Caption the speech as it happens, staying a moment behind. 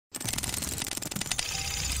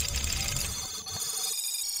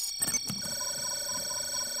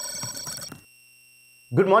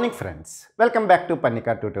Good morning friends. Welcome back to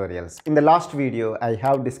Parnika tutorials. In the last video, I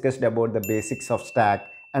have discussed about the basics of stack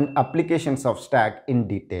and applications of stack in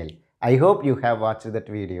detail. I hope you have watched that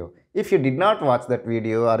video. If you did not watch that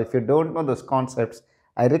video or if you don't know those concepts,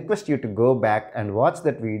 I request you to go back and watch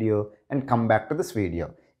that video and come back to this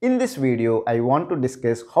video. In this video, I want to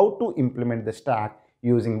discuss how to implement the stack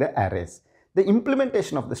using the arrays. The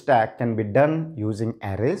implementation of the stack can be done using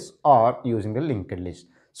arrays or using the linked list.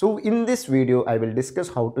 So in this video, I will discuss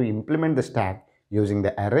how to implement the stack using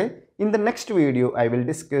the array. In the next video, I will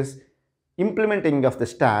discuss implementing of the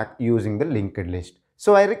stack using the linked list.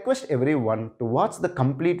 So I request everyone to watch the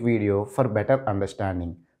complete video for better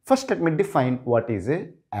understanding. First, let me define what is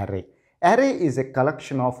an array. Array is a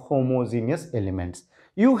collection of homogeneous elements.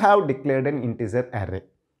 You have declared an integer array.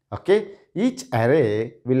 Okay, each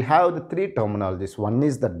array will have the three terminologies. One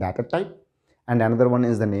is the data type and another one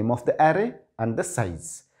is the name of the array and the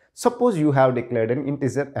size. Suppose you have declared an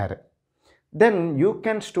integer array. Then you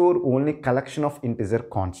can store only collection of integer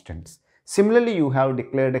constants. Similarly, you have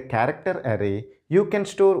declared a character array. You can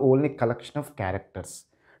store only collection of characters.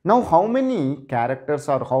 Now, how many characters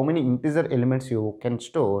or how many integer elements you can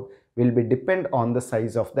store will be depend on the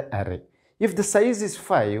size of the array. If the size is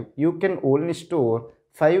 5, you can only store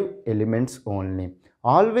 5 elements only.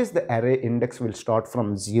 Always the array index will start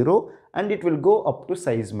from 0 and it will go up to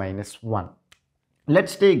size -1.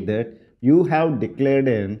 Let's take that you have declared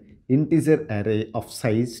an integer array of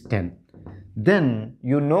size 10. Then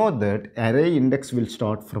you know that array index will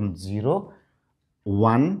start from 0,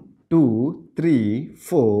 1, 2, 3,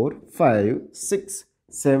 4, 5, 6,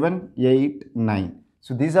 7, 8, 9.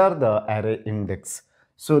 So these are the array index.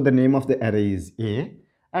 So the name of the array is A.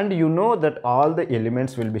 And you know that all the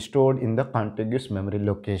elements will be stored in the contiguous memory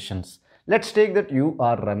locations. Let's take that you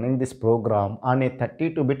are running this program on a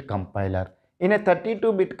 32-bit compiler. In a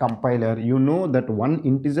 32-bit compiler, you know that one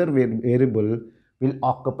integer variable will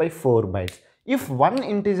occupy 4 bytes. If one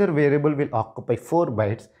integer variable will occupy 4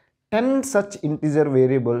 bytes, 10 such integer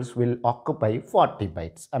variables will occupy 40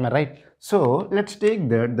 bytes. Am I right? So let's take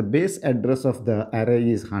that the base address of the array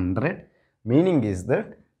is 100, meaning is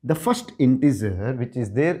that the first integer which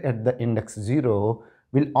is there at the index 0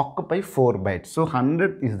 will occupy 4 bytes. So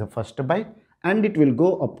 100 is the first byte and it will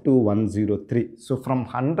go up to 103. So from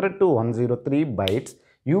 100 to 103 bytes,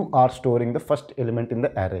 you are storing the first element in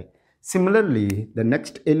the array. Similarly, the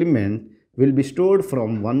next element will be stored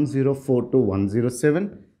from 104 to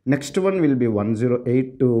 107. Next one will be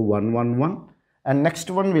 108 to 111 and next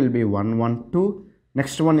one will be 112.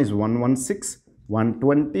 Next one is 116.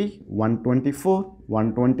 120, 124,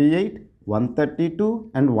 128,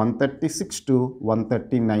 132 and 136 to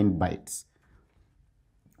 139 bytes.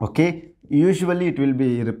 Okay, usually it will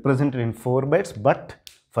be represented in 4 bytes, but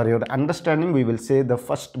for your understanding we will say the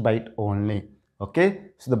first byte only.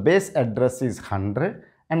 Okay, so the base address is 100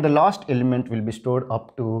 and the last element will be stored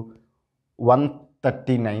up to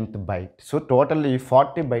 139th byte. So totally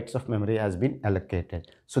 40 bytes of memory has been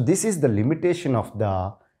allocated. So this is the limitation of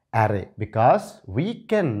the array because we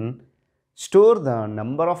can store the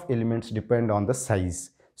number of elements depend on the size.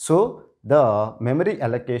 So the memory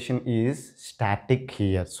allocation is static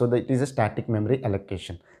here. So it is a static memory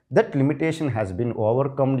allocation. That limitation has been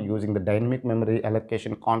overcome using the dynamic memory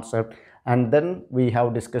allocation concept, and then we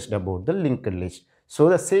have discussed about the linked list. So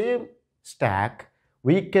the same stack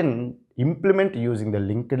we can implement using the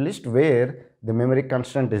linked list where the memory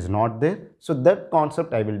constraint is not there. So that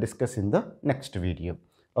concept I will discuss in the next video.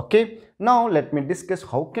 Okay, now let me discuss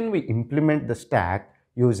how can we implement the stack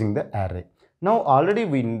using the array. Now already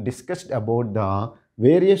we discussed about the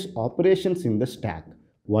various operations in the stack.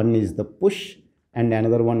 One is the push and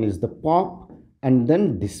another one is the pop and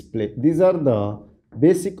then display. These are the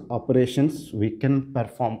basic operations we can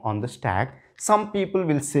perform on the stack. Some people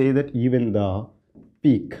will say that even the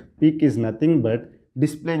peek is nothing but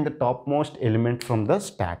displaying the topmost element from the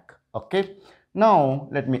stack. Okay, now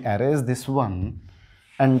let me erase this one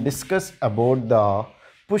and discuss about the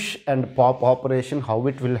push and pop operation, how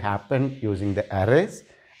it will happen using the arrays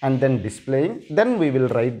and then displaying. Then we will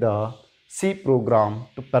write the C program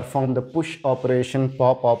to perform the push operation,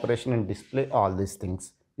 pop operation and display all these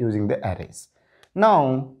things using the arrays.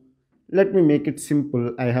 Now let me make it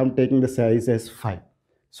simple. I have taken the size as 5.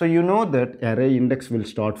 So you know that array index will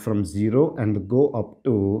start from 0 and go up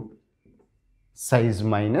to size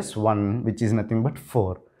 -1, which is nothing but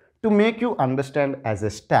 4. To make you understand as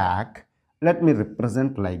a stack, let me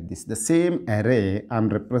represent like this. The same array I am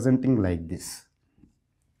representing like this.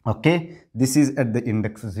 Okay, this is at the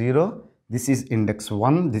index 0, this is index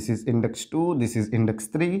 1, this is index 2, this is index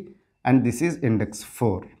 3 and this is index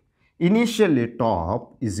 4. initially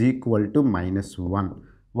top is equal to minus 1.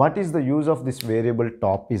 What is the use of this variable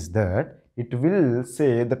top is that it will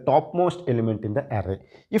say the topmost element in the array.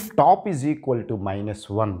 If top is equal to minus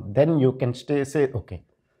 1, then you can say okay,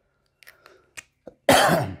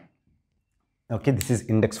 okay, this is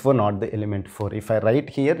index 4, not the element 4. If I write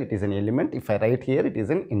here, it is an element. If I write here, it is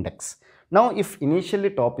an index. Now, if initially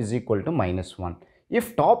top is equal to minus 1,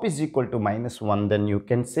 if top is equal to minus 1, then you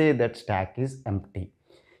can say that stack is empty.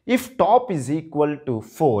 If top is equal to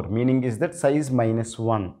 4, meaning is that size minus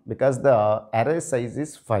 1, because the array size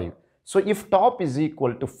is 5. So, if top is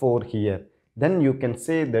equal to 4 here, then you can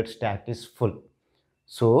say that stack is full.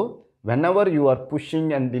 So, whenever you are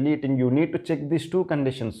pushing and deleting, you need to check these two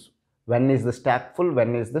conditions. When is the stack full,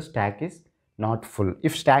 when is the stack is not full.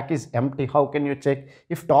 If stack is empty, how can you check?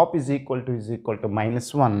 If top is equal to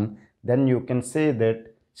minus 1, then you can say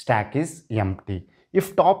that stack is empty.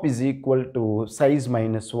 If top is equal to size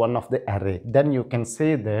minus 1 of the array, then you can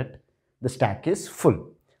say that the stack is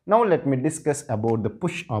full. Now let me discuss about the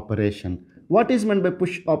push operation. What is meant by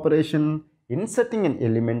push operation? Inserting an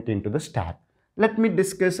element into the stack. Let me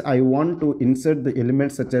discuss. I want to insert the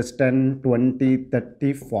elements such as 10, 20,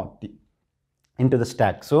 30, 40 into the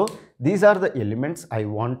stack. So these are the elements I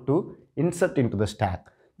want to insert into the stack.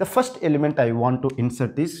 The first element I want to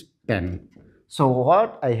insert is 10. So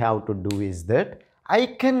what I have to do is that I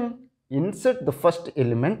can insert the first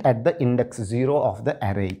element at the index 0 of the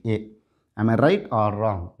array A. Am I right or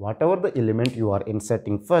wrong? Whatever the element you are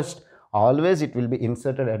inserting first, always it will be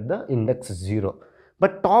inserted at the index 0.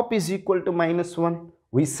 But top is equal to minus 1.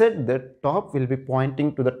 We said that top will be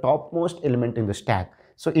pointing to the topmost element in the stack.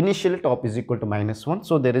 So initially top is equal to minus 1.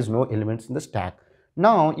 So there is no elements in the stack.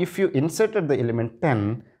 Now if you inserted the element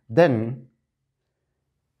 10, then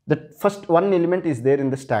the first one element is there in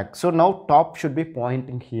the stack. So now top should be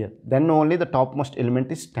pointing here. Then only the topmost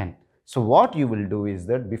element is 10. So what you will do is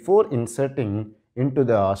that before inserting into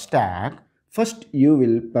the stack, first you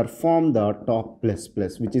will perform the top plus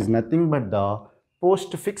plus, which is nothing but the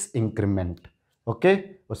postfix increment.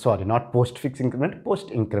 Okay, oh, sorry, not postfix increment,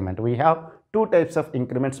 post increment. We have two types of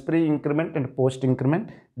increments, pre-increment and post increment.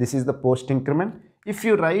 This is the post increment. If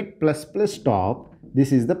you write plus plus top,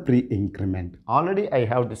 this is the pre-increment. Already I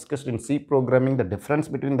have discussed in C programming the difference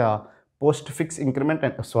between the postfix increment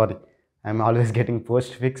and I'm always getting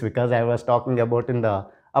postfix because I was talking about in the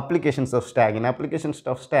applications of stack. In applications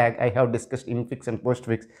of stack, I have discussed infix and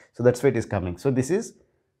postfix. So that's why it is coming. So this is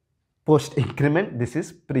post increment, this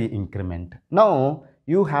is pre-increment. Now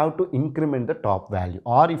you have to increment the top value,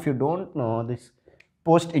 or if you don't know this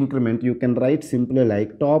post increment, you can write simply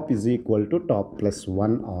like top is equal to top plus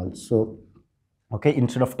 1 also. Okay,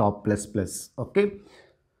 instead of top plus plus. Okay,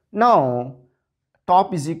 now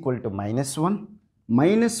top is equal to minus 1.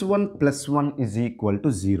 Minus 1 plus 1 is equal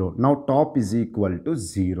to 0. Now top is equal to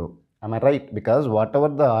 0. Am I right? Because whatever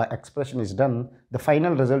the expression is done, the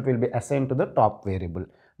final result will be assigned to the top variable.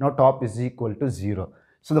 Now top is equal to 0.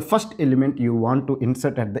 So the first element you want to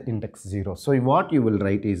insert at the index 0. So what you will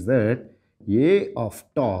write is that A of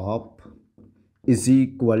top is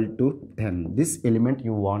equal to 10. This element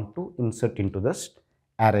you want to insert into the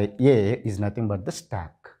array. A is nothing but the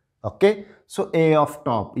stack. Okay, so A of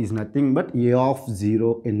top is nothing but A of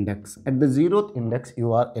 0 index. At the 0th index,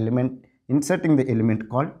 you are inserting the element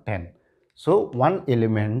called 10. So one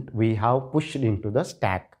element we have pushed into the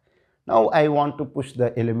stack. Now I want to push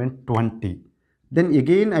the element 20. Then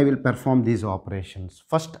again I will perform these operations.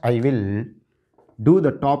 First I will do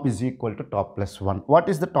the top is equal to top plus 1. What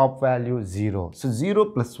is the top value? 0. So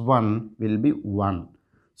 0 plus 1 will be 1.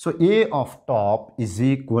 So A of top is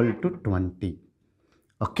equal to 20.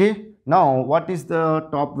 Okay, now what is the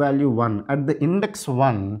top value? 1. At the index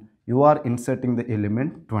 1, you are inserting the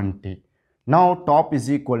element 20. Now top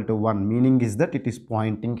is equal to 1, meaning is that it is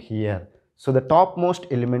pointing here. So the topmost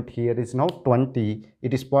element here is now 20.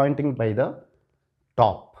 It is pointing by the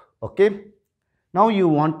top. Okay, now you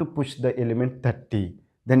want to push the element 30.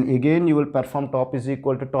 Then again you will perform top is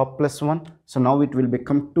equal to top plus 1. So now it will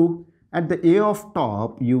become 2. At the A of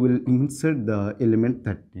top, you will insert the element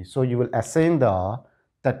 30. So you will assign the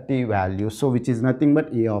 30 value, so which is nothing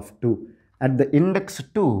but A of 2. At the index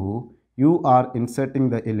 2, you are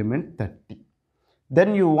inserting the element 30.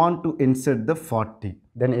 Then you want to insert the 40.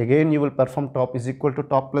 Then again you will perform top is equal to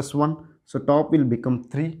top plus 1. So top will become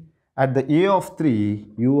 3. At the A of 3,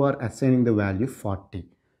 you are assigning the value 40.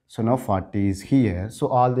 So now 40 is here. So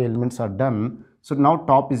all the elements are done. So now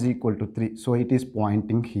top is equal to 3. So it is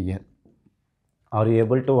pointing here. Are you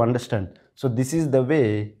able to understand? So this is the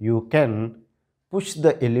way you can push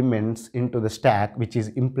the elements into the stack which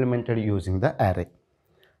is implemented using the array.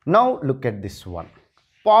 Now look at this one.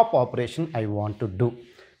 pop operation I want to do.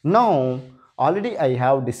 Now, already I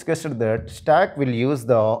have discussed that stack will use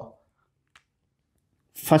the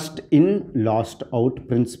first in last out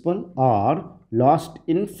principle or last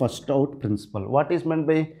in first out principle. What is meant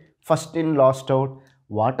by first in last out?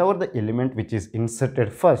 Whatever the element which is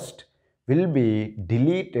inserted first will be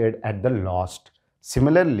deleted at the last.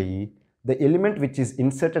 Similarly, the element which is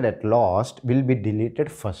inserted at last will be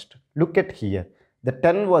deleted first. Look at here. The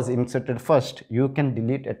 10 was inserted first. You can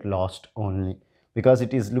delete at last only because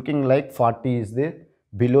it is looking like 40 is there,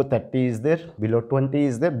 below 30 is there, below 20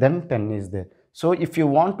 is there, then 10 is there. So if you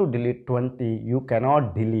want to delete 20, you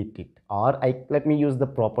cannot delete it, or let me use the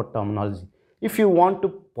proper terminology. If you want to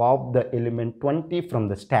pop the element 20 from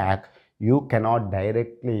the stack, you cannot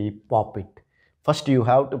directly pop it. First you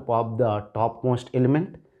have to pop the topmost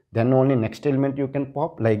element, then only next element you can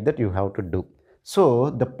pop. Like that you have to do. So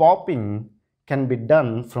the popping can be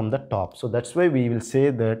done from the top. So that's why we will say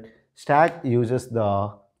that stack uses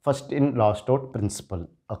the first in last out principle.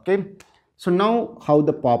 Okay. So now how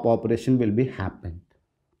the pop operation will be happened.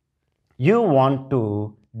 You want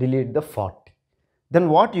to delete the 40. Then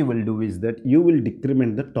what you will do is that you will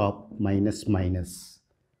decrement the top minus minus,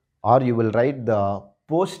 or you will write the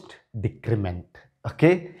post decrement.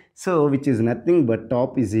 Okay. So which is nothing but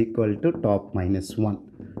top is equal to top minus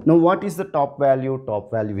 1. Now what is the top value?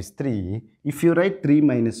 Top value is 3. If you write 3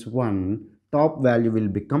 minus 1, top value will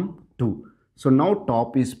become 2. So now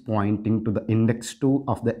top is pointing to the index 2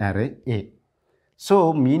 of the array A.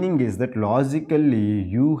 So meaning is that logically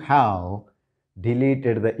you have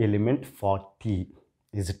deleted the element 40.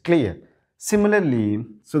 Is it clear? Similarly,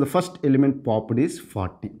 so the first element popped is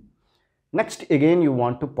 40. Next again you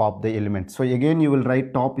want to pop the element. So again you will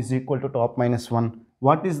write top is equal to top minus 1.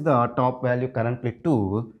 What is the top value currently?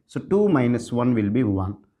 2. So 2 minus 1 will be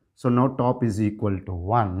 1. So now top is equal to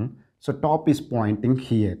 1. So top is pointing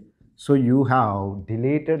here. So you have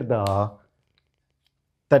deleted the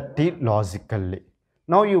 30 logically.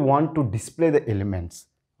 Now you want to display the elements.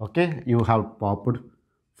 Okay, you have popped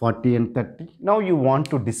 40 and 30. Now you want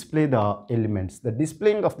to display the elements. The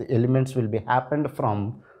displaying of the elements will be happened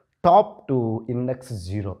from top to index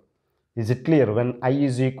 0. Is it clear? When I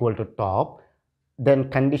is equal to top, then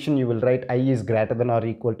condition you will write I is greater than or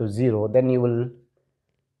equal to 0. Then you will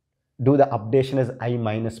do the updation as I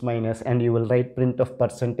minus minus, and you will write print of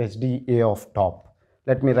percentage d a of top.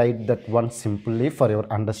 Let me write that one simply for your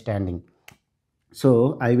understanding.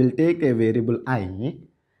 So I will take a variable I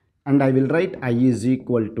and I will write I is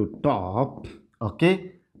equal to top.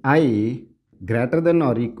 Okay, I greater than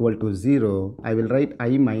or equal to 0. I will write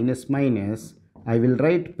I minus minus. I will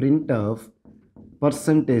write print of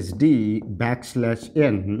percentage d backslash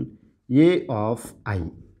n a of I.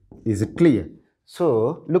 Is it clear?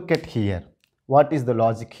 So look at here. What is the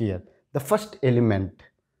logic here? The first element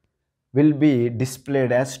will be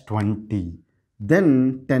displayed as 20.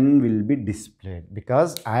 Then 10 will be displayed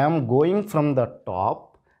because I am going from the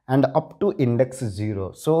top and up to index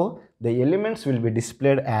 0. So the elements will be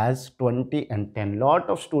displayed as 20 and 10. Lot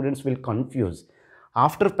of students will confuse.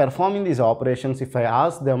 After performing these operations, if I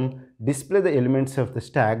ask them display the elements of the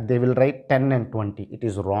stack, they will write 10 and 20. It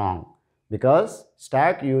is wrong because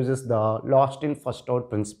stack uses the last in first out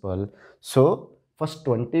principle. So first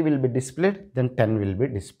 20 will be displayed, then 10 will be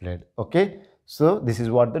displayed. Okay. So this is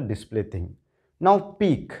what the display thing. Now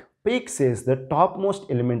peak. Peak says the topmost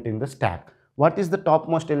element in the stack. What is the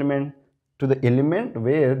topmost element? To the element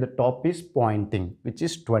where the top is pointing, which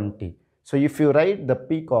is 20. So if you write the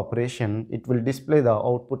peak operation, it will display the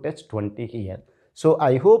output as 20 here. So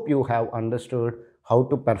I hope you have understood how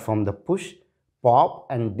to perform the push, pop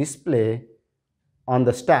and display on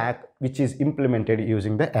the stack, which is implemented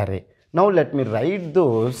using the array. Now let me write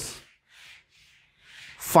those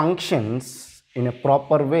functions in a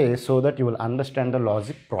proper way so that you will understand the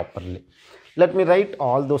logic properly. Let me write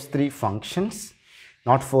all those 3 functions,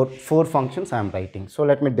 not 4 functions I am writing. So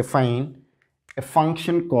let me define a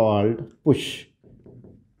function called push.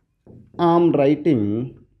 I am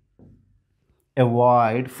writing a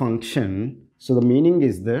void function. So the meaning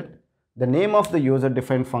is that the name of the user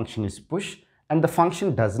defined function is push and the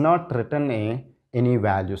function does not return any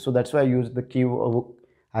value. So that's why I use the keyword.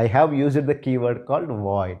 I have used the keyword called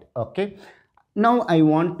void. Okay. Now I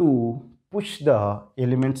want to push the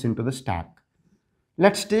elements into the stack.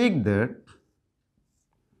 Let's take that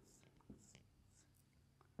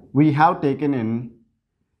we have taken in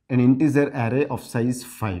an integer array of size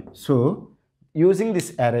 5. So using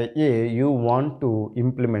this array A, you want to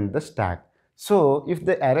implement the stack. So if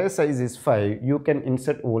the array size is 5, you can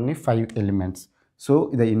insert only 5 elements.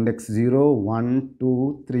 So the index 0, 1,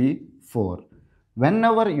 2, 3, 4.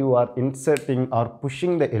 Whenever you are inserting or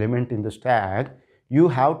pushing the element in the stack, you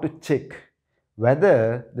have to check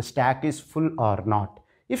whether the stack is full or not.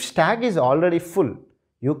 If stack is already full,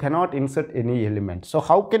 you cannot insert any element. So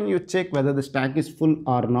how can you check whether the stack is full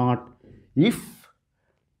or not? If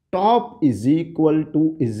top is equal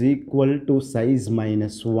to size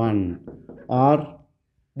minus 1, or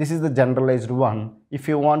this is the generalized one. If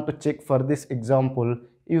you want to check for this example,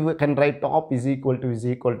 you can write top is equal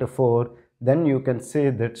to 4, then you can say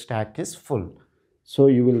that stack is full. So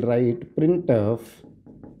you will write printf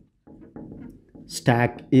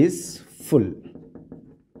stack is full.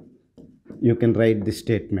 You can write this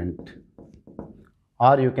statement,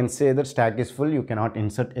 or you can say that stack is full, you cannot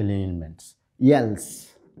insert any elements.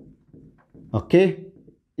 Else, okay,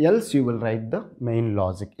 else you will write the main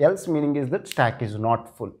logic. Else meaning is that stack is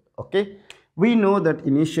not full. Okay, we know that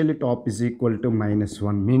initially top is equal to minus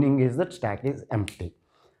 1, meaning is that stack is empty.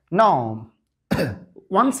 Now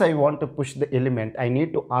once I want to push the element, I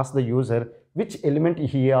need to ask the user which element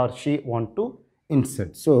he or she want to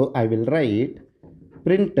insert. So I will write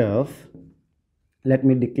printf, let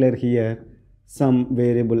me declare here some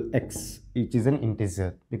variable x, which is an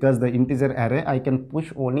integer, because the integer array I can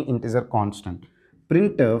push only integer constant.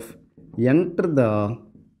 Printf enter the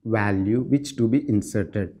value which to be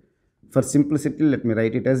inserted. For simplicity, let me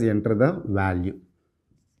write it as enter the value.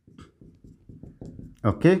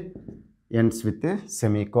 Okay, ends with a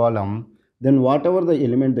semicolon. Then whatever the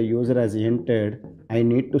element the user has entered, I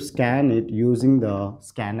need to scan it using the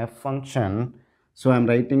scanf function. So I'm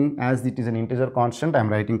writing, as it is an integer constant, I'm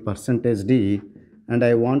writing %d, and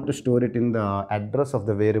I want to store it in the address of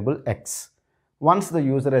the variable x. Once the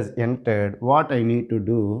user has entered, what I need to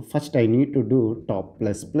do, first I need to do top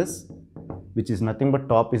plus plus, which is nothing but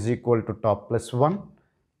top is equal to top plus 1.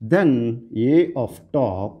 Then a of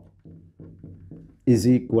top is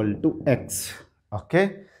equal to x.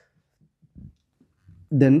 Okay,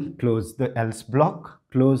 then close the else block,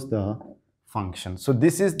 close the function. So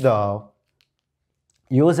this is the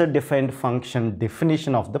user defined function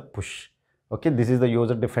definition of the push. Okay, this is the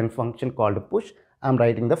user defined function called push. I'm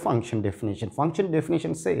writing the function definition. Function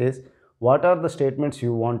definition says what are the statements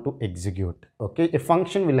you want to execute. Okay, a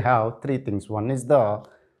function will have three things. One is the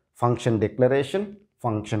function declaration,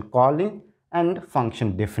 function calling, and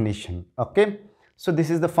function definition. Okay, so this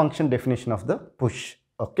is the function definition of the push.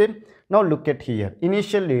 Okay, now look at here.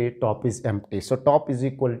 Initially top is empty, so top is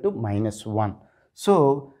equal to minus 1.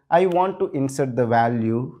 So I want to insert the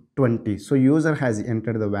value 20. So user has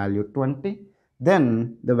entered the value 20.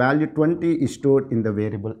 Then the value 20 is stored in the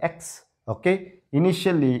variable x. Okay,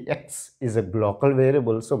 initially x is a local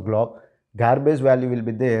variable, so garbage value will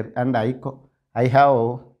be there, and I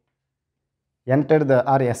have entered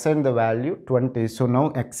the or assigned the value 20. So now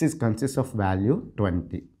x is consists of value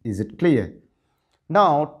 20. Is it clear?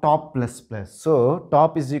 Now top plus plus. So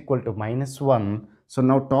top is equal to minus 1. So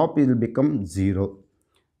now top will become 0.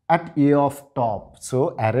 At a of top,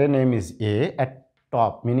 so array name is a at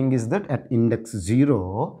top, meaning is that at index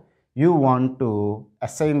 0 you want to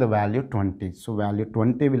assign the value 20. So value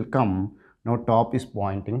 20 will come. Now top is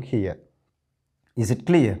pointing here. Is it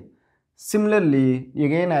clear? Similarly,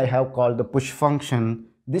 again I have called the push function.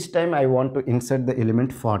 This time I want to insert the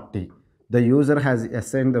element 40. The user has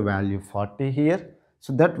assigned the value 40 here.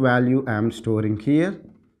 So that value I am storing here.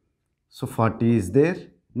 So 40 is there.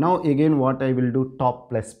 Now again what I will do, top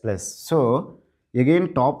plus plus. So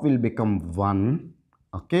again top will become 1.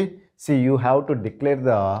 Okay. See, you have to declare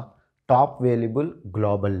the top variable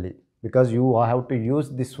globally, because you have to use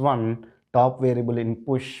this one top variable in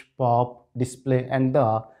push, pop, display, and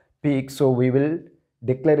the peak. So we will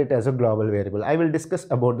declare it as a global variable. I will discuss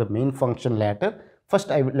about the main function later. First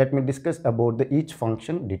let me discuss about the each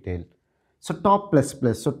function detail. So top plus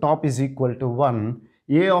plus, so top is equal to 1,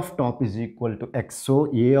 a of top is equal to x,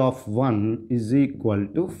 so a of 1 is equal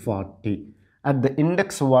to 40. At the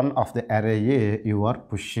index 1 of the array a you are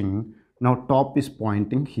pushing. Now top is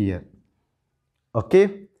pointing here.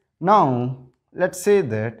 Okay, now let's say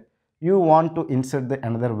that you want to insert the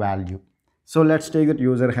another value. So let's take that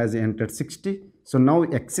user has entered 60. So now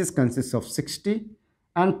x is consists of 60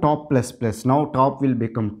 and top plus plus. Now top will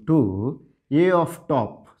become 2, a of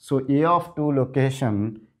top. So a of 2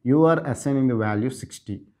 location you are assigning the value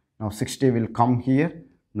 60. Now 60 will come here.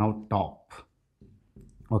 Now top.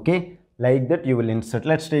 Okay, like that you will insert.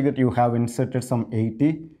 Let's take that you have inserted some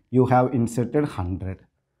 80. You have inserted 100.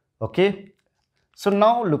 Okay. So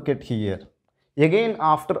now look at here. Again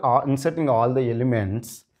after inserting all the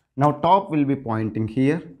elements, now top will be pointing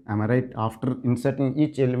here. Am I right? After inserting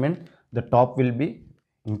each element, the top will be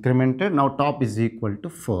incremented. Now top is equal to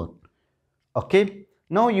 4. Okay.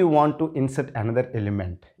 Now you want to insert another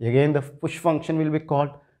element. Again the push function will be called.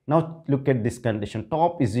 Now look at this condition.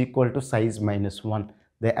 Top is equal to size minus 1.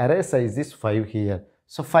 The array size is 5 here.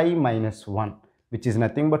 So 5 minus 1, which is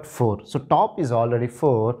nothing but 4. So top is already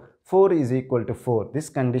 4. 4 is equal to 4. This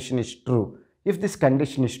condition is true. If this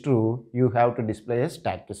condition is true, you have to display a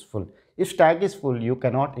stack is full. If stack is full, you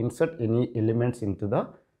cannot insert any elements into the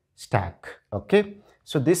stack. Okay.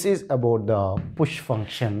 So this is about the push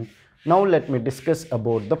function. Now let me discuss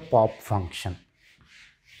about the pop function.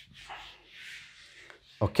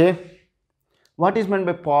 Okay. What is meant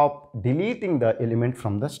by pop? Deleting the element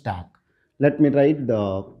from the stack. Let me write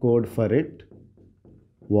the code for it.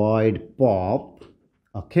 Void pop.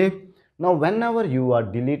 Okay. Now whenever you are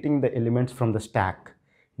deleting the elements from the stack,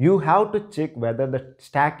 you have to check whether the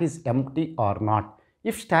stack is empty or not.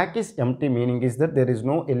 If stack is empty, meaning is that there is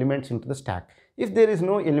no elements into the stack. If there is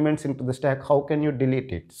no elements into the stack, how can you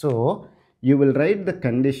delete it? So you will write the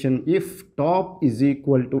condition if top is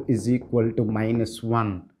equal to minus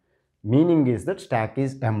 1, meaning is that stack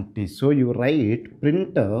is empty. So you write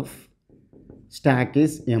printf stack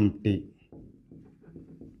is empty.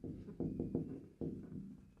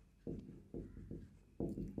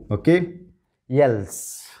 Okay,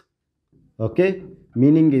 else, okay,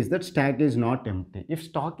 meaning is that stack is not empty. If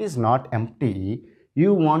stack is not empty,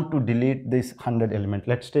 you want to delete this 100 element.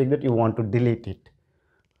 Let's take that you want to delete it.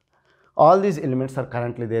 All these elements are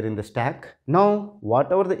currently there in the stack. Now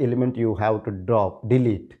whatever the element you have to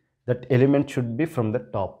delete, that element should be from the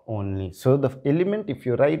top only. So the element, if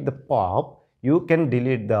you write the pop, you can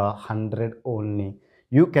delete the 100 only.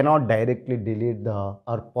 You cannot directly delete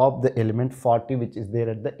or pop the element 40 which is there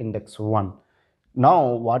at the index 1. Now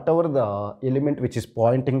whatever the element which is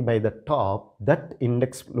pointing by the top, that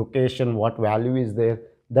index location, what value is there,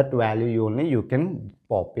 that value only you can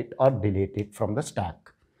pop it or delete it from the stack.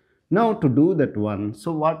 Now to do that one,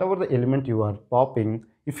 so whatever the element you are popping,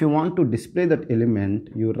 if you want to display that element,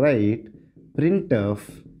 you write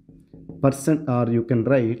printf %, or you can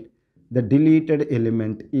write the deleted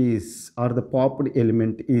element is, or the popped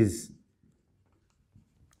element is,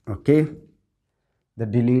 okay, the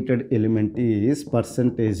deleted element is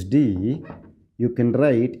 %d, you can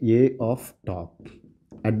write a of top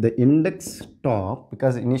at the index top,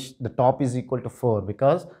 because the top is equal to 4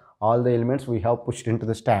 because all the elements we have pushed into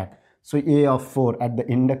the stack. So a of 4 at the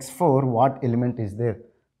index 4, what element is there?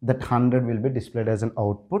 That 100 will be displayed as an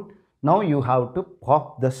output. Now you have to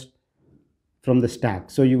pop this from the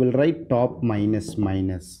stack. So you will write top minus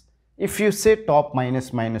minus. If you say top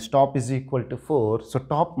minus minus, top is equal to 4. So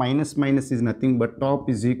top minus minus is nothing but top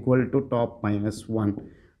is equal to top minus 1,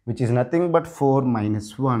 which is nothing but 4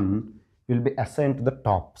 minus 1 will be assigned to the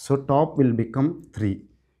top. So top will become 3.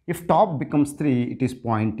 If top becomes 3, it is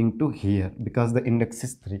pointing to here because the index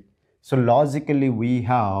is 3. So logically we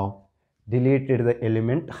have deleted the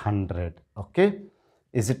element 100. Okay.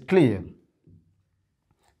 Is it clear?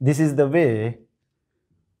 This is the way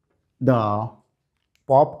the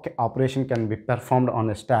pop operation can be performed on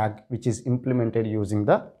a stack which is implemented using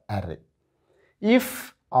the array.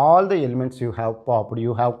 If all the elements you have popped,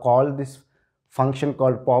 you have called this function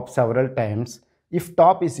called pop several times. If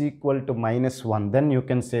top is equal to minus 1, then you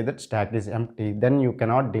can say that stack is empty. Then you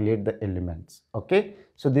cannot delete the elements. Okay.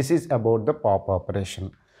 So this is about the pop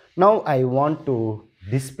operation. Now I want to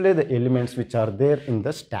display the elements which are there in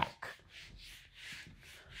the stack.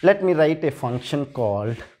 Let me write a function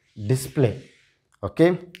called display.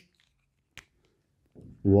 Okay.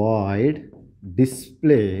 Void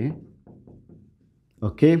display.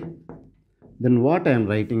 Okay. Then what I am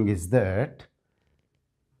writing is that,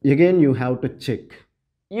 again you have to check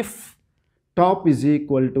if top is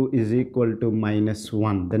equal to minus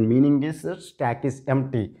 1, then meaning is that stack is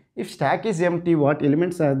empty. If stack is empty, what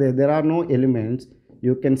elements are there? There are no elements.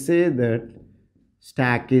 You can say that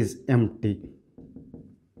stack is empty.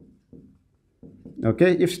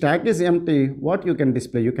 Okay, if stack is empty, what you can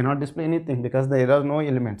display? You cannot display anything because there are no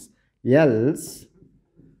elements. Else,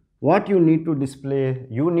 what you need to display?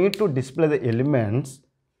 You need to display the elements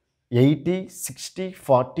 80, 60,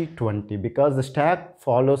 40, 20 because the stack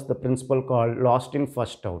follows the principle called last in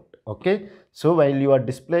first out. Okay, so while you are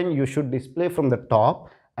displaying, you should display from the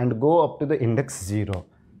top and go up to the index 0.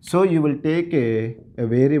 So you will take a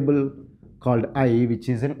variable called I, which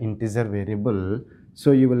is an integer variable.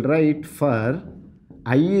 So you will write for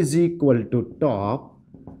I is equal to top,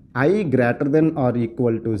 I greater than or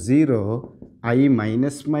equal to 0, I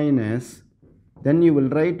minus minus, then you will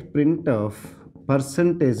write printf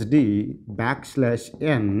 %d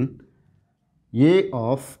 \n a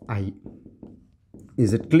of I.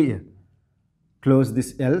 Is it clear? Close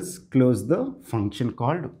this else, close the function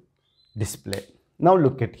called display. Now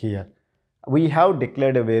look at here. We have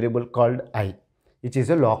declared a variable called I, which is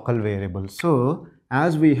a local variable. So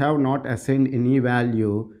as we have not assigned any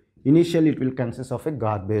value, initially it will consist of a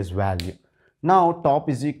garbage value. Now top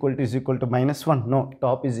is equal to -1. No,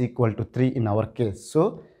 top is equal to 3 in our case.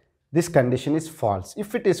 So this condition is false.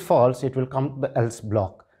 If it is false, it will come to the else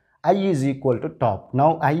block. I is equal to top.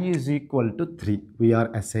 Now I is equal to 3. We are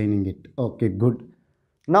assigning it. Okay, good.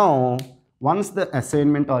 Now once the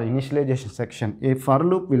assignment or initialization section, a for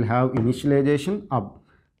loop will have initialization,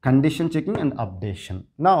 condition checking and updation.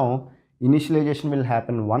 Now initialization will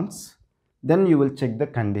happen once, then you will check the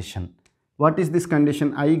condition. What is this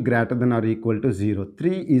condition? I greater than or equal to 0.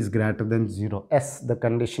 3 is greater than 0. Yes, the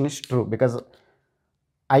condition is true because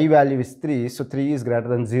I value is 3, so 3 is greater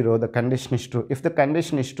than 0. The condition is true. If the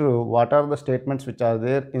condition is true, what are the statements which are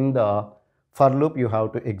there in the for loop you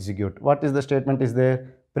have to execute? What is the statement is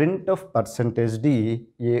there? Print of %d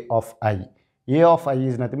a of I. A of I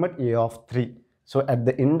is nothing but a of 3. So at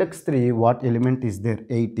the index 3, what element is there?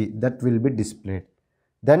 80. That will be displayed.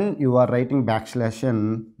 Then you are writing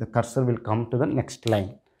 \n, the cursor will come to the next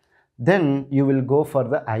line. Then you will go for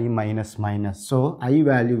the I minus minus. So I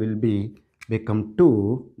value will become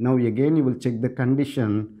 2. Now again you will check the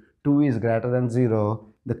condition. 2 is greater than 0.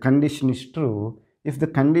 The condition is true. If the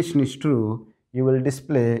condition is true, you will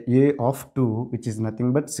display a of 2, which is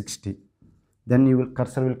nothing but 60. Then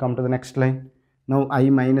cursor will come to the next line. Now I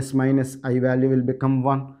minus minus, I value will become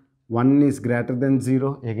 1. 1 is greater than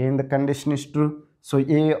 0. Again the condition is true. So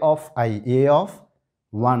a of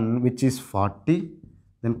 1, which is 40.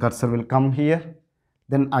 Then cursor will come here.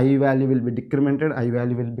 Then I value will be decremented. I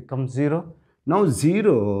value will become 0. Now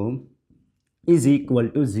 0 is equal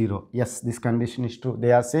to 0. Yes, this condition is true.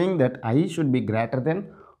 They are saying that I should be greater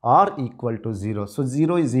than or equal to 0. So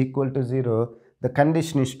 0 is equal to 0. The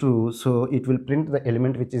condition is true. So it will print the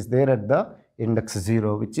element which is there at the index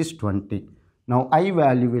 0, which is 20. Now I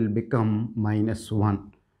value will become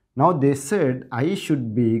 -1. Now they said I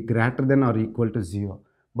should be greater than or equal to 0.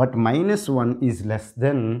 But -1 is less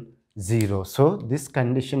than 0. So this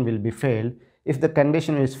condition will be failed. If the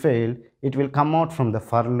condition is failed, it will come out from the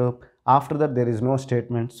for loop. After that there is no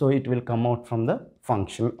statement, so it will come out from the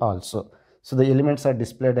function also. So the elements are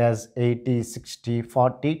displayed as 80, 60,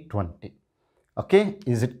 40, 20. Okay,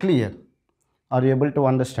 is it clear? Are you able to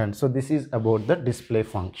understand? So this is about the display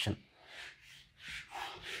function.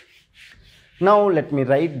 Now let me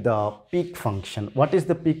write the peek function. What is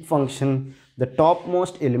the peek function? The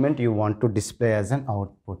topmost element you want to display as an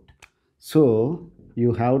output. So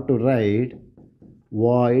you have to write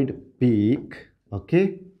void peek. Okay.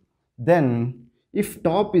 Then if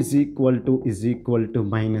top is equal to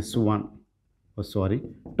 -1,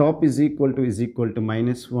 top is equal to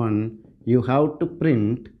 -1, you have to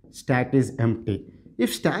print stack is empty.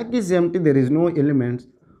 If stack is empty, there is no elements,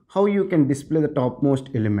 how you can display the topmost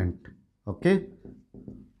element? Okay,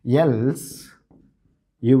 else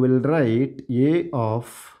you will write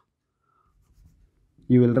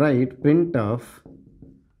print of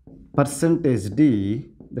 %d,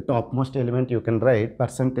 the topmost element you can write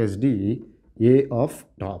 %d a of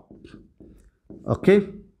top. Okay,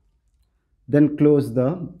 then close the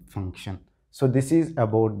function. So this is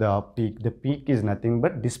about the peek. The peek is nothing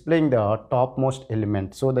but displaying the topmost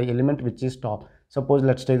element. So the element which is top, suppose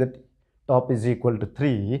let's say that top is equal to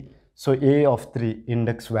 3. So a of 3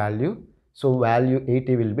 index value. So value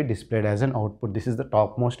 80 will be displayed as an output. This is the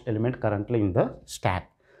topmost element currently in the stack.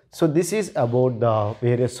 So this is about the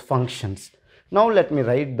various functions. Now let me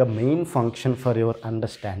write the main function for your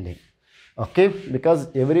understanding. Okay, because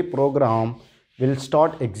every program will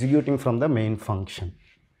start executing from the main function.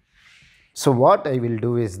 So what I will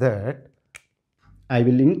do is that I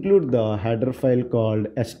will include the header file called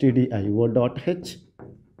stdio.h,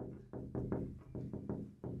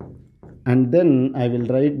 and then I will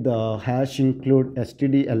write the hash include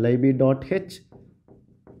stdlib.h.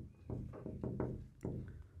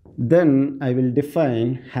 Then I will define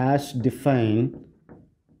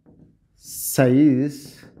size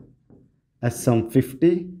as some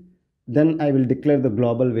 50. Then I will declare the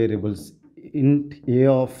global variables. Int a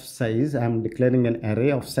of size, I am declaring an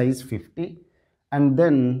array of size 50, and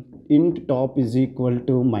then int top is equal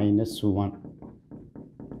to -1.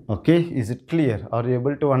 Okay, is it clear? Are you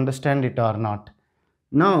able to understand it or not?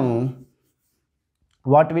 Now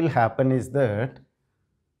what will happen is that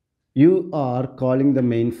you are calling the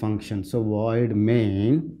main function. So void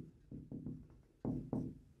main,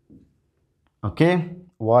 okay,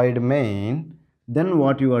 void main. Then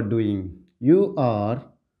what you are doing, you are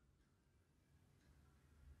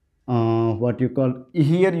what you call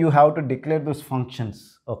here, you have to declare those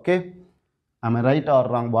functions. Okay, Am I right or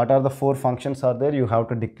wrong? What are the 4 functions are there? You have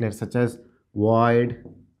to declare, such as void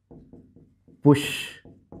push,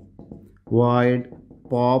 void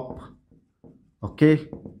pop, okay,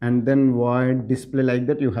 and then void display. Like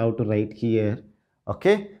that you have to write here,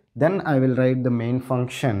 okay. Then I will write the main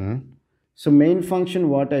function. So main function,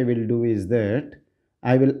 what I will do is that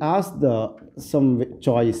I will ask the some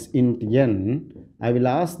choice int n. I will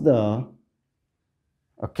ask the,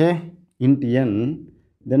 okay, int n.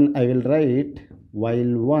 Then I will write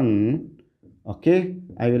while 1, okay,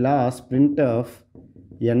 I will ask printf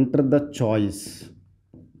enter the choice,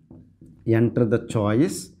 enter the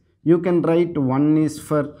choice. You can write 1 is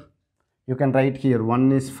for, you can write here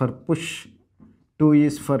 1 is for push, 2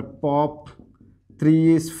 is for pop,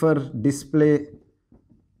 3 is for display,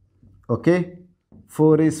 okay,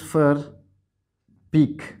 4 is for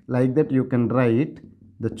peak. Like that you can write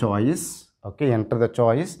the choice, okay, enter the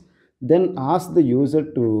choice. Then ask the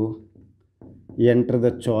user to enter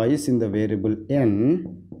the choice in the variable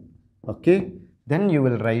n, okay. Then you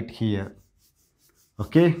will write here,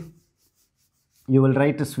 okay, you will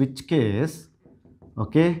write a switch case,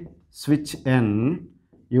 okay, switch n.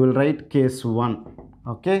 You will write case 1,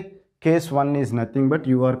 okay. Case 1 is nothing but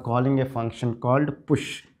you are calling a function called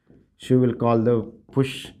push, so you will call the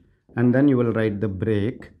push, and then you will write the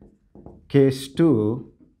break. Case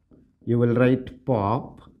 2 you will write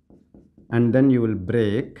pop, and then you will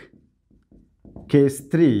break. Case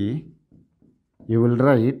 3 you will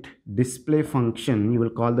write display function, you will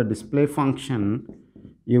call the display function,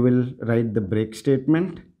 you will write the break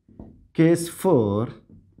statement. Case 4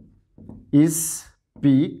 is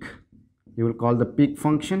peak, you will call the peak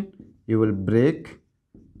function, you will break.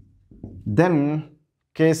 Then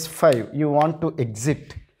case 5 you want to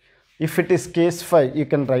exit. If it is case 5, you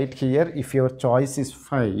can write here, if your choice is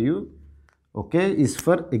 5, okay, is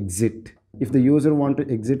for exit, if the user want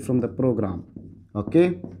to exit from the program,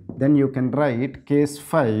 okay, then you can write case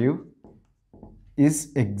 5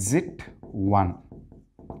 is exit 1,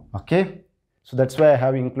 okay. So that's why I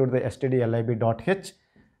have included the stdlib.h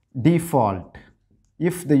default.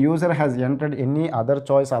 If the user has entered any other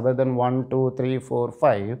choice other than 1, 2, 3, 4,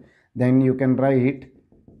 5, then you can write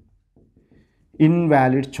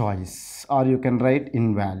invalid choice, or you can write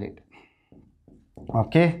invalid,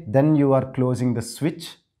 okay. Then you are closing the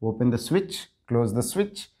switch, open the switch, close the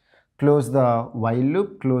switch, close the while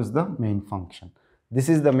loop, close the main function. This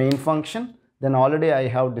is the main function. Then already I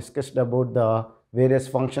have discussed about the various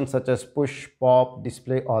functions such as push, pop,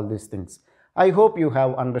 display, all these things. I hope you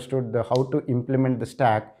have understood how to implement the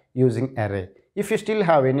stack using array. If you still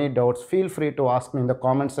have any doubts, feel free to ask me in the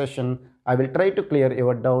comment section. I will try to clear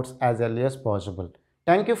your doubts as early as possible.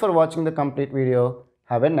 Thank you for watching the complete video.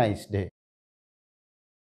 Have a nice day.